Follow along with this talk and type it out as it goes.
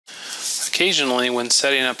Occasionally, when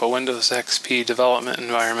setting up a Windows XP development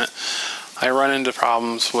environment, I run into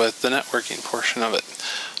problems with the networking portion of it.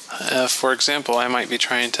 For example, I might be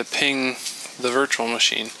trying to ping the virtual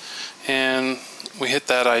machine, and we hit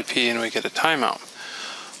that IP and we get a timeout.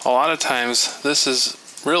 A lot of times, this is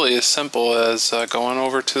really as simple as going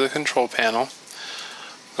over to the control panel,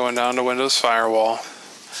 going down to Windows Firewall,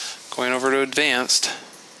 going over to Advanced,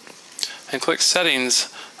 and click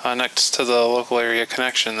Settings next to the local area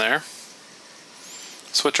connection there.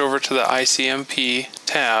 Switch over to the ICMP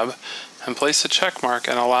tab and place a check mark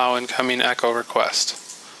and allow incoming echo request.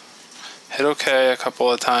 Hit OK a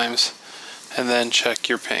couple of times and then check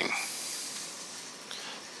your ping.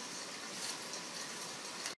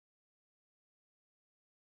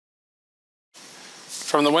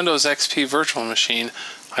 From the Windows XP virtual machine,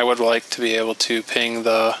 I would like to be able to ping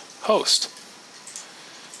the host.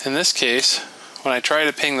 In this case, when I try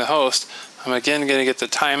to ping the host, I'm again going to get the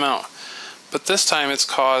timeout. But this time it's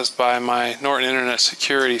caused by my Norton Internet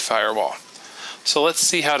Security Firewall. So let's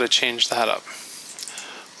see how to change that up.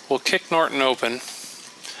 We'll kick Norton open,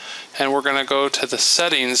 and we're going to go to the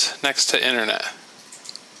settings next to Internet.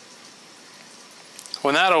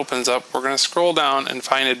 When that opens up, we're going to scroll down and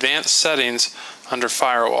find Advanced Settings under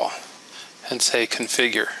Firewall and say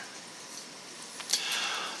Configure.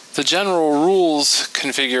 The General Rules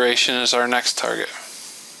configuration is our next target.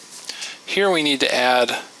 Here we need to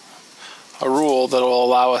add a rule that will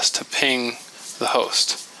allow us to ping the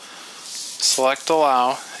host. Select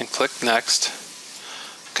Allow and click Next.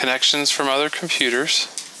 Connections from other computers.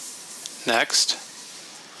 Next.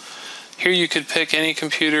 Here you could pick any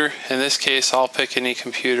computer. In this case, I'll pick any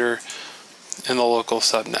computer in the local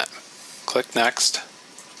subnet. Click Next.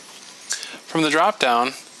 From the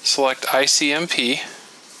drop-down, select ICMP.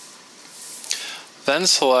 Then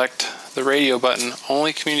select the radio button,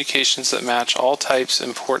 Only Communications that match all types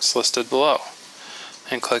and ports listed below,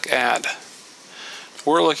 and click Add.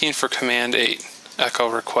 We're looking for Command 8, Echo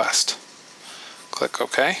Request. Click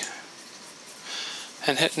OK,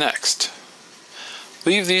 and hit Next.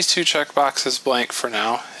 Leave these two checkboxes blank for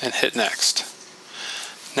now, and hit Next.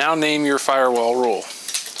 Now name your firewall rule.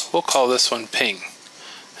 We'll call this one Ping,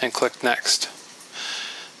 and click Next.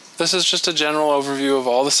 This is just a general overview of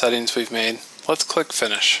all the settings we've made. Let's click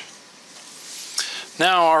Finish.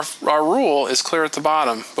 Now our rule is clear at the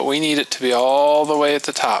bottom, but we need it to be all the way at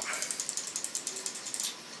the top.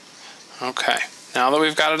 Okay, now that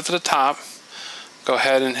we've got it at the top, go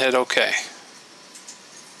ahead and hit OK.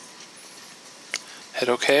 Hit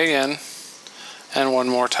OK again, and one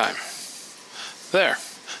more time. There.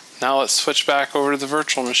 Now let's switch back over to the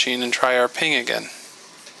virtual machine and try our ping again.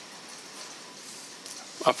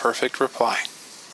 A perfect reply.